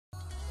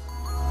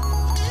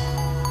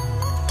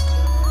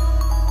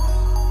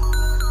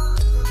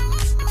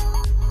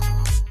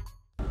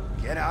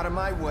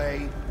my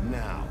way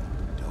now.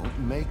 Don't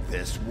make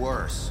this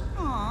worse.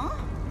 Aw,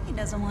 he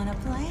doesn't want to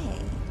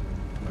play.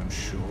 I'm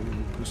sure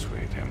you'll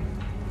persuade him.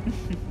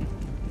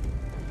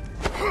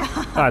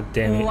 God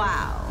damn it.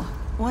 Wow,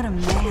 what a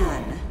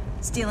man.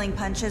 Stealing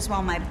punches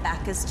while my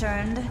back is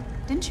turned.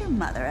 Didn't your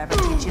mother ever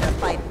teach you to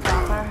fight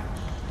proper?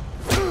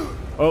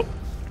 Oh.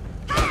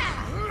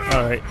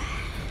 Alright.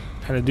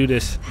 How to do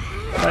this.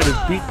 How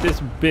to beat this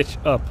bitch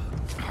up.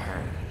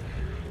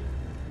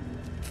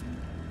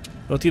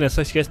 Don't think that's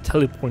like she has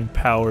teleporting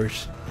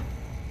powers.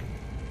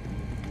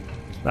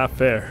 It's not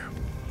fair.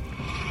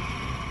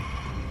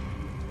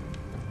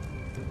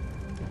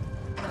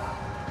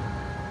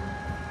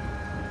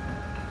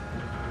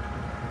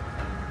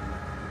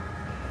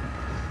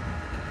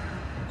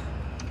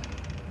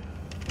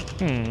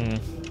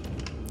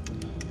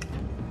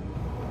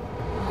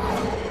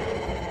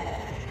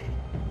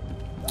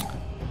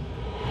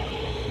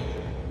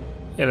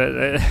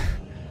 Yeah,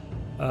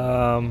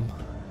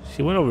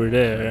 she went over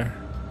there.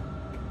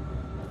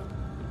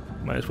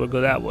 Might as well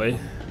go that way.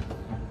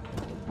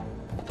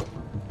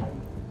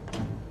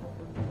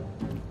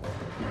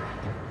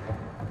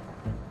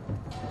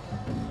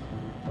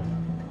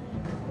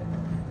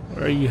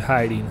 Where are you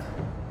hiding?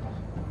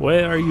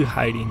 Where are you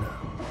hiding?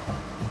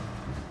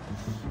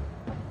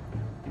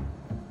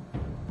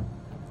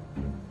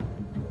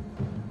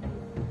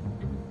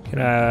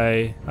 Can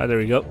I? Oh, there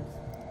we go.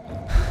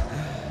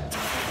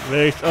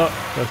 Very. Oh,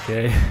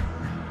 okay.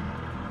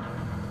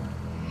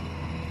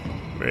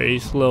 Very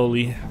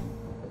slowly.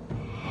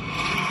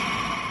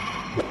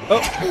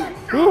 Oh!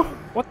 Whew,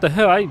 what the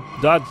hell? I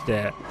dodged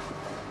that.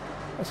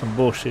 That's some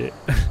bullshit.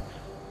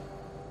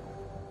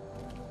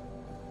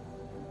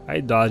 I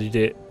dodged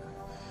it.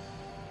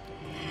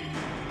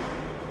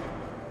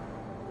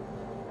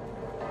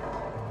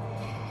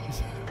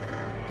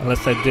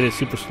 Unless I did it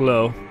super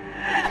slow.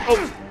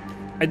 Oh!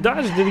 I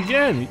dodged it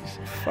again!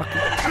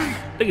 Fucking.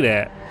 Look at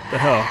that. What the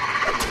hell?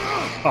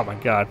 Oh my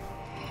god.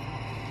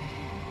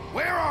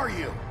 Where are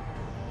you?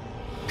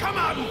 Come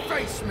out and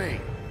face me!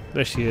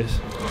 There she is.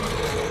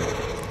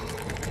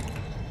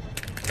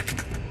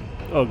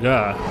 Oh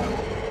god.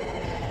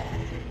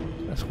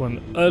 That's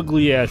one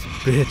ugly ass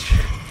bitch.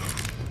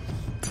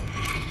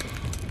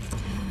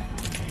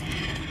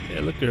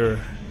 Yeah, look at her.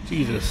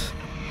 Jesus.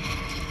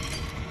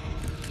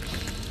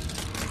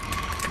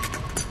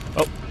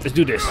 Oh, let's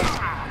do this.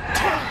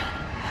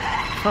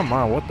 Come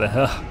on, what the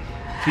hell?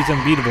 She's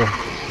unbeatable.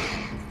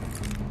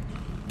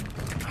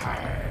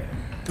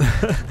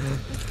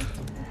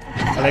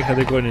 I like how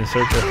they're going in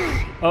circle.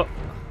 Oh.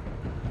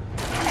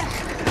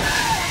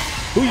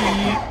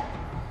 Whee.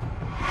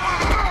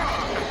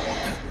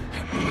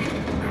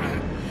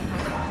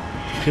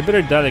 She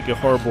better die like a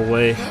horrible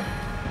way.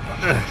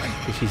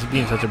 Because she's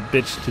being such a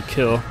bitch to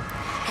kill.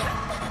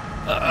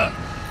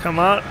 Come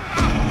on.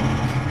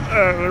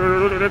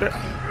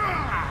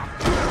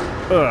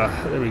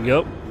 There we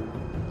go.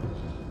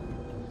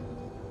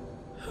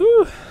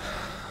 Whew.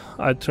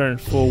 I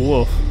turned full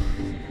wolf.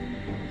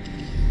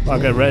 Oh, I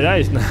got red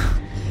eyes now.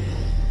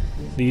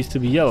 They used to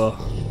be yellow.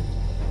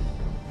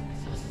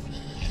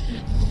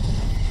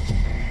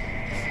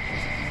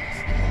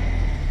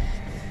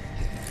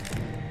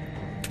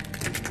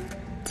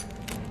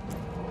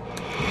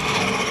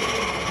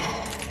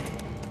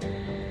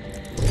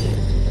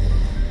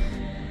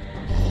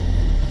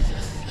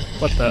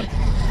 What the?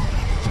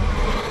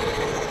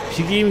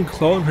 She can even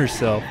clone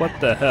herself. What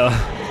the hell?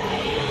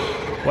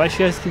 Why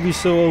she has to be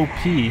so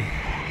OP?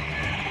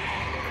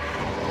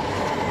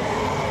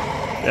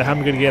 Yeah, how am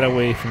I gonna get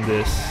away from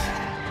this?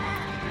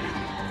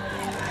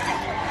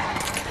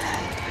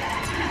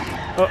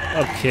 Oh,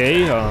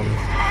 okay.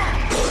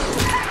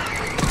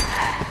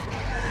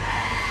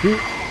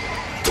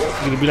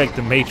 It's gonna be like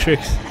the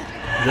Matrix.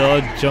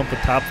 They'll jump on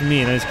top of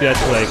me, and I just get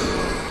to like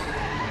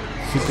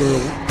super.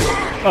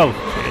 Oh,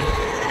 okay.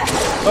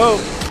 Oh.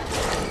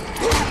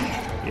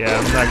 Yeah,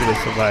 I'm not gonna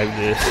survive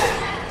this.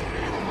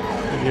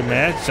 Look at my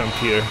ass jump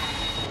here.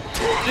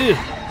 Ew.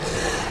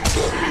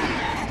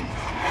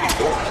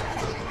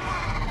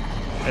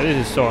 That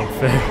is so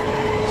unfair.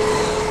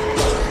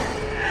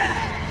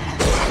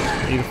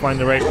 Need to find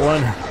the right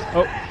one.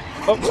 Oh,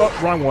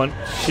 wrong one.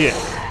 Shit.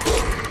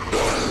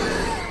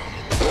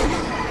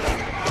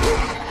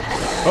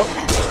 Oh,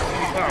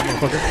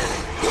 motherfucker.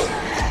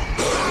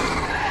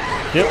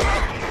 Yep.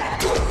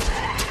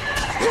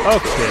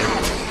 Okay.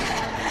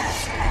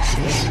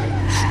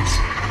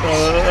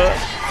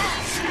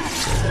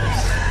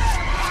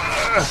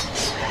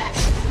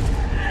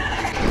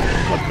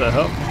 What the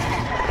hell?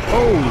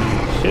 Holy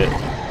shit.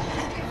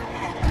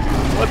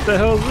 What the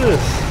hell is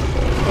this?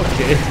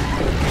 Okay.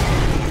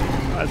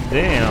 God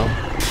damn.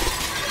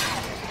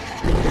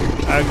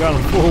 I got a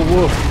full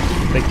wolf.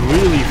 Like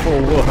really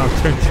full wolf. I'm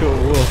turned to a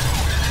wolf.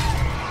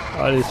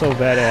 Oh, it is so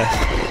badass.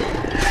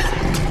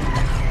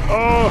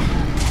 Oh!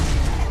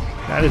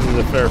 Now this is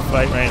a fair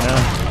fight right now.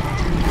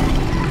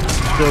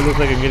 Still looks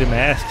like I'm getting my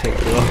ass kicked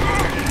though.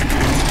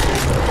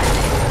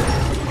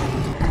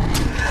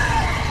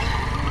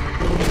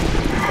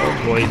 Oh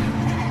boy.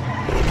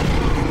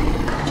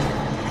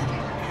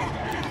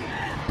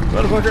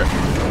 motherfucker!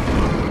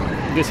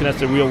 I'm guessing that's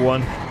the real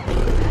one.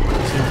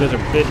 Seems there's a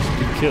bitch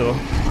to kill.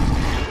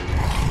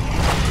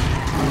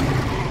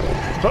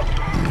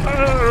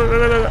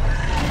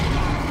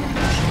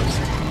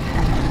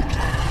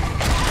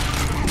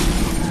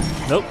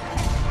 Nope.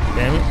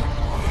 Damn it.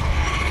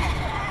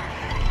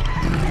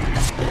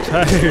 I'm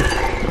tired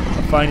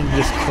of finding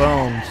just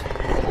clones.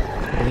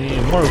 I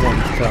need more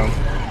ones to come.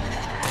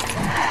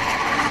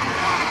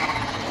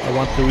 I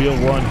want the real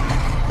one.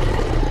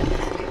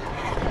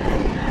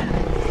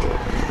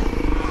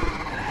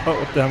 Oh,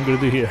 what the hell I'm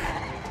gonna do here?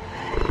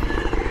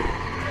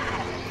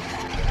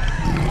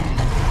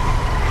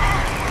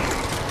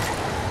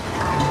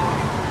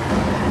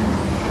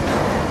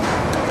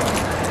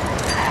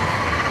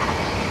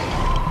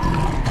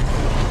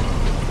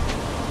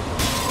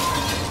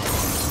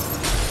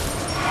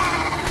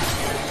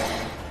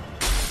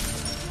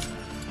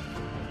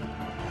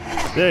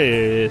 There it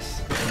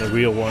is, the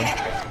real one.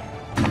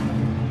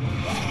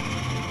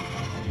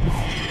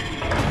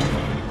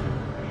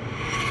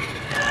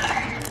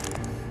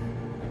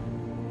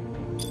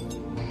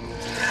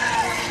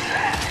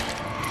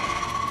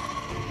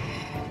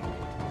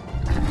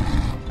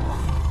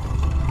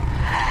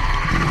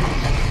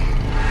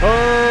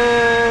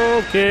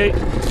 Okay.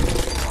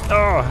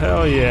 Oh,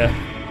 hell yeah.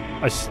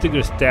 I still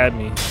gonna stab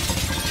me.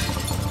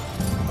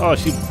 Oh,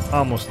 she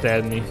almost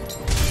stabbed me.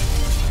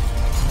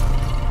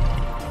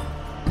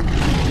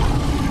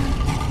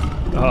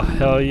 Oh,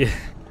 hell yeah.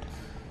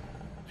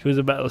 She was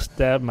about to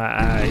stab my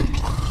eye.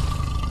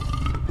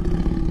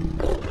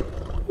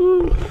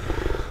 Woo.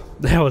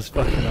 That was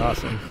fucking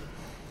awesome.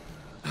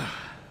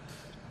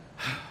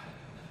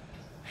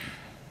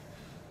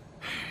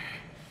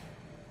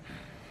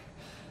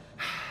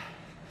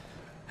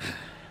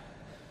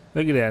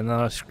 Look at that,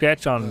 now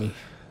scratch on me.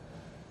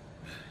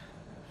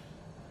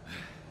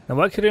 Now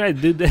why couldn't I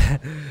do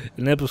that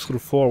in episode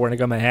 4 when I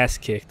got my ass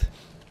kicked?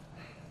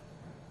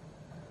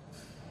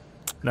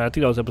 No, I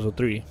think that was episode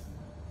 3.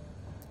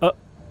 Oh.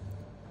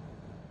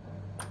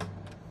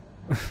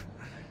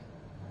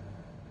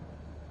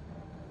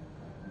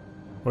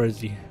 Where is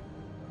he?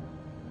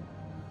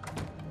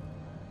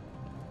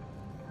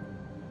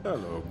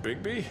 Hello,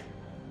 Bigby.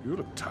 You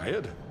look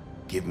tired.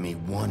 Give me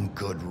one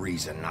good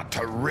reason not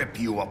to rip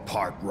you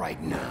apart right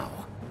now.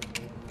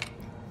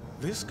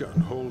 This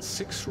gun holds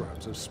 6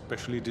 rounds of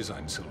specially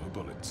designed silver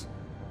bullets.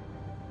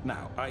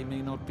 Now, I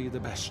may not be the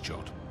best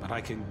shot, but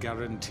I can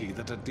guarantee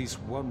that at least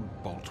one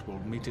bolt will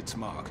meet its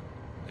mark,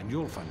 and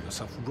you'll find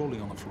yourself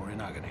rolling on the floor in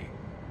agony,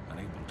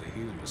 unable to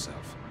heal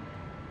yourself.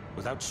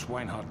 Without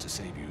Swinehart to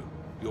save you,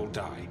 you'll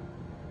die.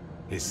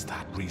 Is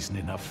that reason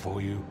enough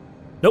for you?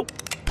 Nope.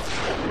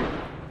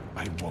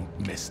 I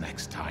won't miss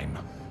next time.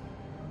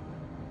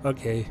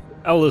 Okay,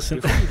 I'll listen.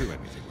 Before you do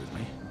anything with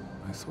me,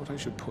 I thought I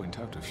should point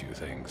out a few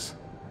things.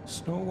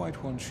 Snow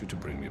White wants you to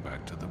bring me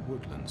back to the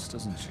woodlands,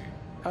 doesn't she?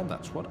 And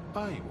that's what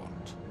I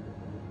want.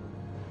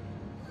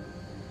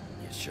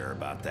 You sure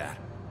about that?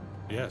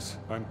 Yes,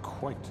 I'm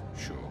quite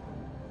sure.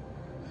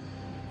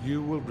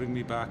 You will bring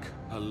me back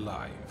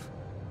alive.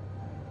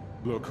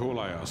 Look,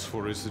 all I ask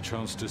for is the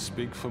chance to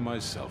speak for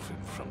myself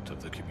in front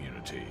of the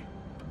community.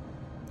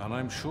 And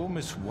I'm sure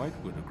Miss White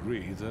would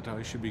agree that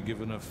I should be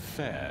given a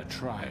fair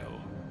trial.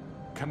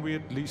 Can we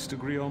at least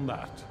agree on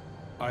that?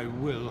 I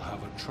will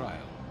have a trial.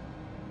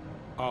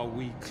 Are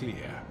we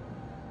clear?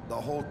 The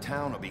whole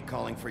town will be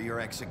calling for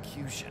your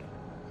execution.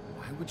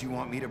 Why would you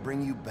want me to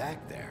bring you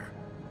back there?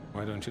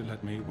 Why don't you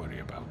let me worry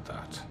about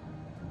that?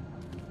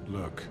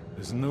 Look,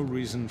 there's no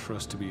reason for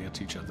us to be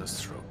at each other's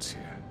throats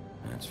here.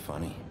 That's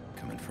funny,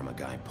 coming from a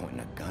guy pointing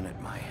a gun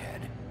at my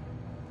head.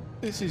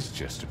 This is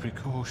just a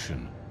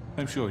precaution.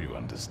 I'm sure you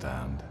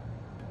understand.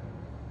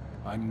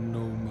 I'm no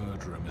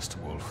murderer,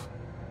 Mr. Wolf.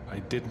 I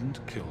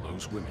didn't kill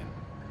those women.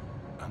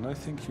 And I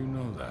think you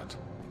know that.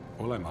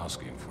 All I'm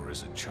asking for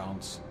is a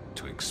chance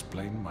to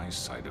explain my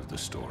side of the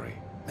story.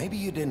 Maybe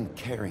you didn't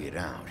carry it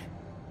out,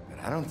 but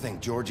I don't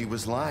think Georgie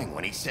was lying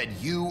when he said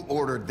you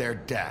ordered their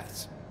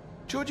deaths.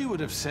 Georgie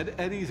would have said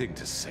anything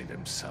to save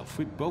himself.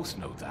 We both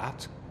know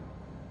that.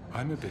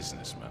 I'm a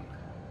businessman,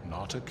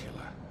 not a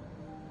killer.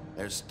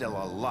 There's still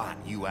a lot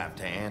you have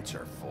to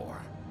answer for.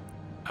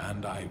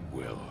 And I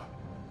will,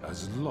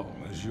 as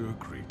long as you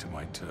agree to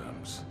my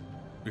terms.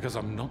 Because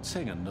I'm not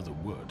saying another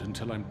word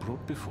until I'm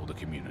brought before the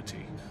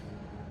community.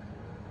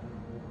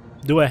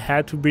 Do I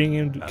have to bring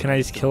him? Can I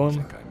just kill him?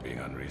 I don't think I'm being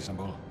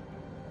unreasonable.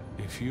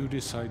 If you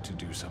decide to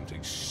do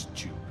something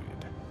stupid,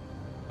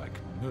 like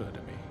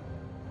murder me,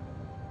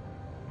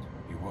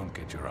 you won't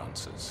get your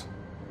answers.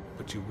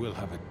 But you will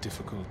have a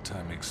difficult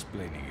time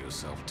explaining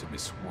yourself to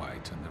Miss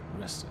White and the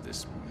rest of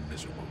this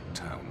miserable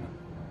town.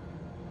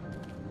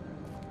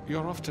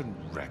 You're often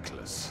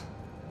reckless,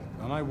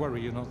 and I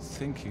worry you're not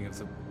thinking of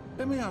the...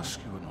 Let me ask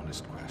you an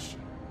honest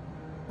question.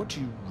 What do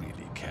you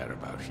really care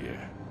about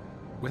here?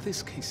 Where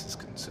this case is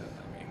concerned,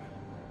 I mean.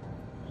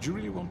 Do you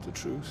really want the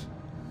truth?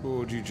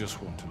 Or do you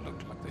just want to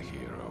look like the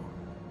hero?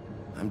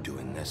 I'm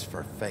doing this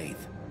for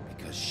Faith,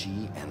 because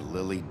she and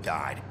Lily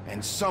died,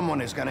 and someone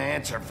is gonna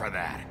answer for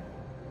that.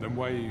 Then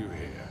why are you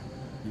here?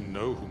 You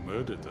know who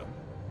murdered them.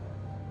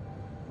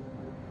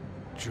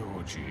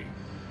 Georgie.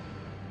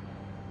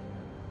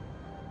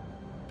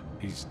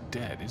 He's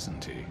dead,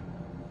 isn't he?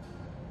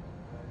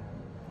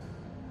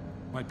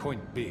 My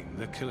point being,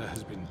 the killer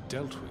has been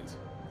dealt with.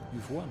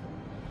 You've won.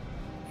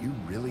 You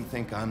really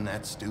think I'm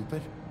that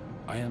stupid?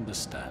 I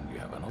understand you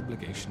have an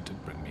obligation to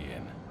bring me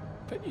in,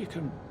 but you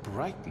can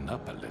brighten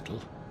up a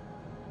little.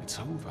 It's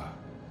over.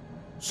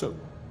 So,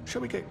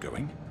 shall we get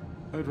going?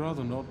 I'd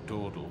rather not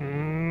dawdle.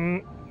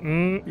 You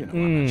know,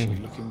 I'm actually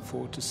looking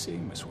forward to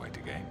seeing Miss White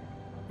again.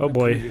 Oh My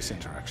boy. previous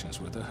interactions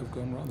with her have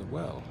gone rather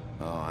well.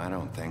 Oh, I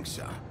don't think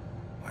so.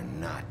 We're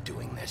not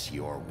doing this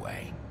your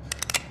way.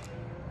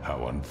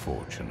 How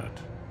unfortunate.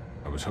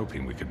 I was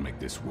hoping we could make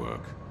this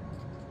work.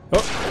 Oh.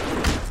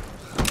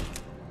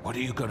 What are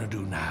you gonna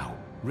do now?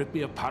 Rip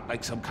me apart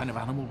like some kind of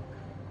animal?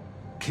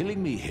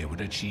 Killing me here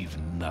would achieve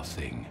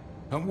nothing.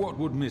 And what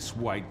would Miss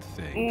White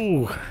think?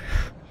 Ooh.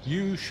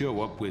 You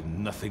show up with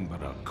nothing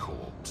but a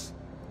corpse.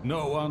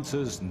 No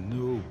answers,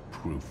 no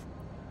proof.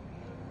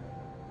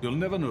 You'll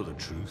never know the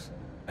truth,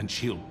 and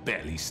she'll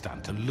barely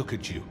stand to look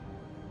at you.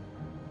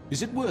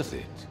 Is it worth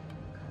it?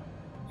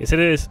 Yes, it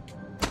is.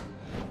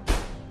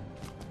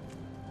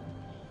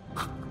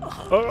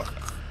 Oh.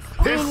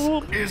 This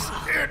is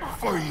it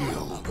for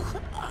you.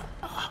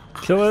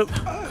 Kill it.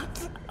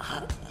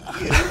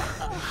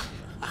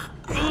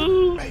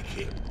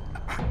 Making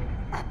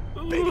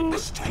a big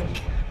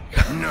mistake.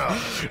 No.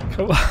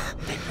 Come on.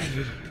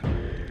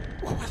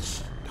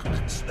 What's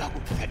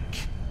that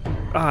think?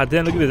 Ah,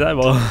 damn, look at his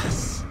eyeball.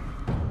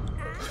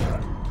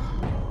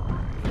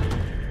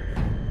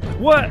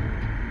 What?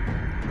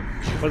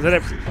 What's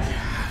that?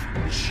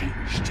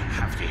 Changed,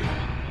 have you?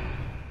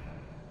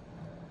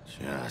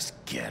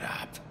 Just get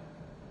up.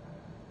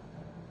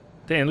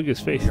 Damn, look at his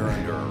face. You're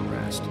under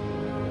arrest.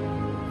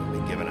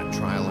 You'll be given a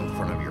trial in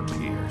front of your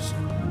peers.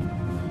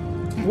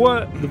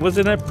 What?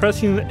 Wasn't I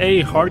pressing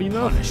A hard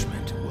enough?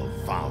 Punishment will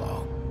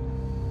follow.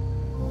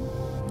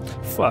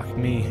 Fuck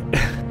me.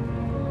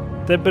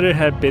 That better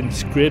have been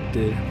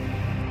scripted.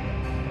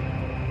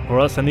 Or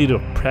else I need to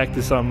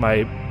practice on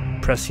my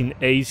pressing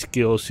A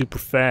skill super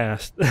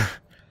fast.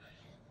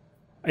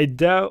 I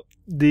doubt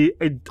the...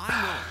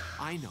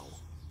 I know,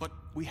 but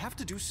we have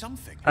to do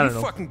something. I don't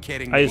know. Fucking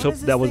kidding I me? just hope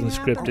that wasn't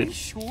Are we scripted.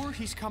 sure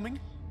he's coming?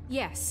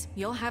 Yes,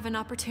 you'll have an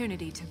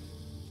opportunity to...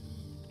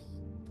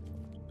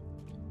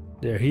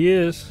 There he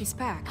is. He's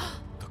back.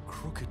 The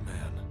Crooked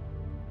Man.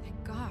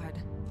 Thank God.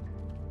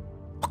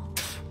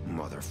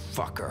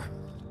 Motherfucker.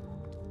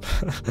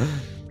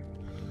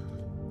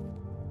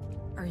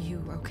 Are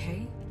you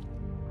okay?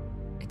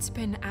 It's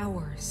been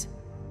hours.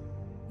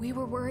 We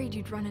were worried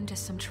you'd run into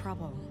some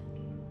trouble.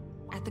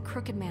 At the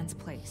Crooked Man's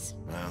place.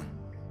 Well,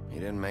 he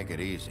didn't make it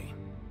easy.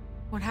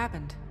 What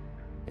happened?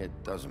 It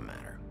doesn't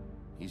matter.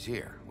 He's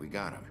here. We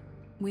got him.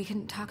 We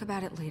can talk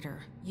about it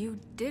later. You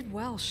did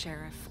well,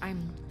 Sheriff.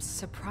 I'm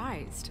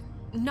surprised.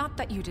 Not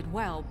that you did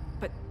well,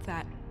 but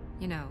that,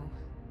 you know...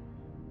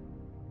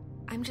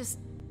 I'm just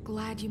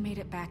glad you made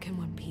it back in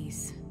one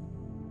piece.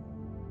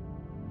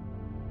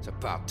 It's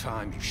about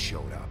time you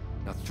showed up.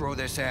 Now throw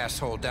this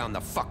asshole down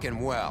the fucking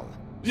well.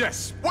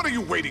 Yes, what are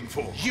you waiting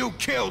for? You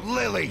killed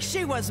Lily!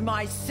 She was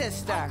my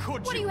sister.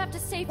 Could What do you have to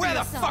say for Where the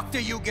yourself? fuck do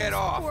you get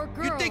off? Poor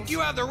You girls. think you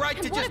have the right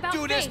And to what just about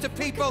do this Faith? to What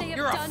could people? they have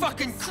You're a done to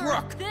fucking deserve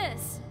crook!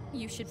 This?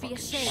 You should be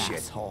ashamed.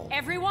 Shithole.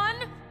 Everyone,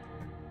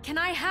 can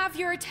I have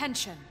your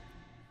attention?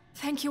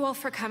 Thank you all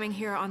for coming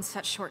here on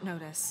such short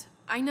notice.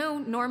 I know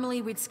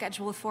normally we'd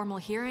schedule a formal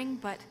hearing,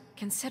 but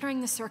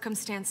considering the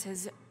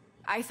circumstances,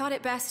 I thought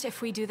it best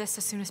if we do this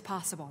as soon as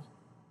possible.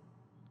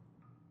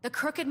 The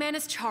Crooked Man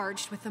is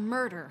charged with the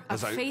murder of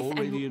As I Faith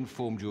already and...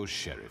 informed your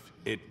sheriff,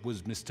 it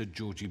was Mr.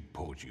 Georgie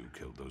Porgy who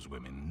killed those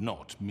women,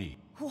 not me.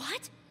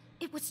 What?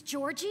 It was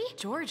Georgie?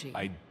 Georgie?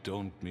 I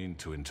don't mean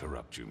to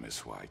interrupt you,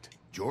 Miss White.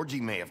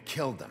 Georgie may have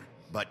killed them,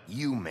 but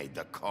you made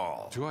the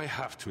call. Do I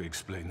have to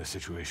explain the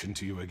situation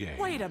to you again?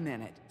 Wait a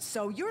minute.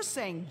 So you're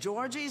saying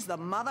Georgie's the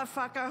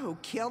motherfucker who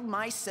killed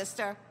my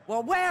sister?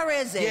 Well, where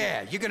is he?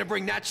 Yeah, you're gonna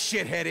bring that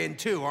shithead in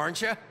too,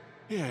 aren't you?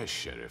 Yes,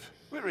 Sheriff.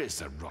 Where is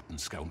that rotten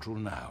scoundrel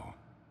now?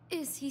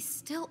 Is he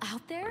still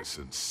out there? I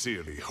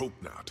sincerely hope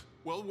not.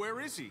 Well, where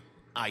is he?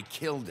 I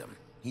killed him.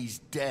 He's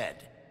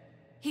dead.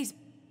 He's...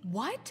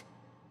 what?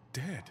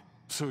 Dead.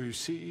 So you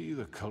see,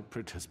 the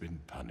culprit has been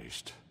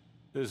punished.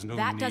 There's no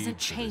That need doesn't for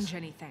change this.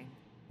 anything.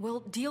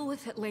 We'll deal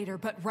with it later,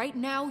 but right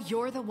now,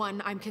 you're the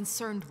one I'm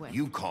concerned with.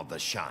 You called the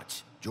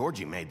shots.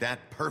 Georgie made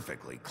that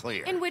perfectly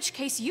clear. In which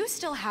case, you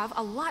still have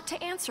a lot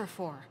to answer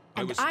for.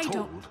 I And was I told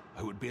don't...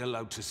 I would be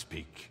allowed to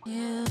speak.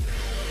 Yeah.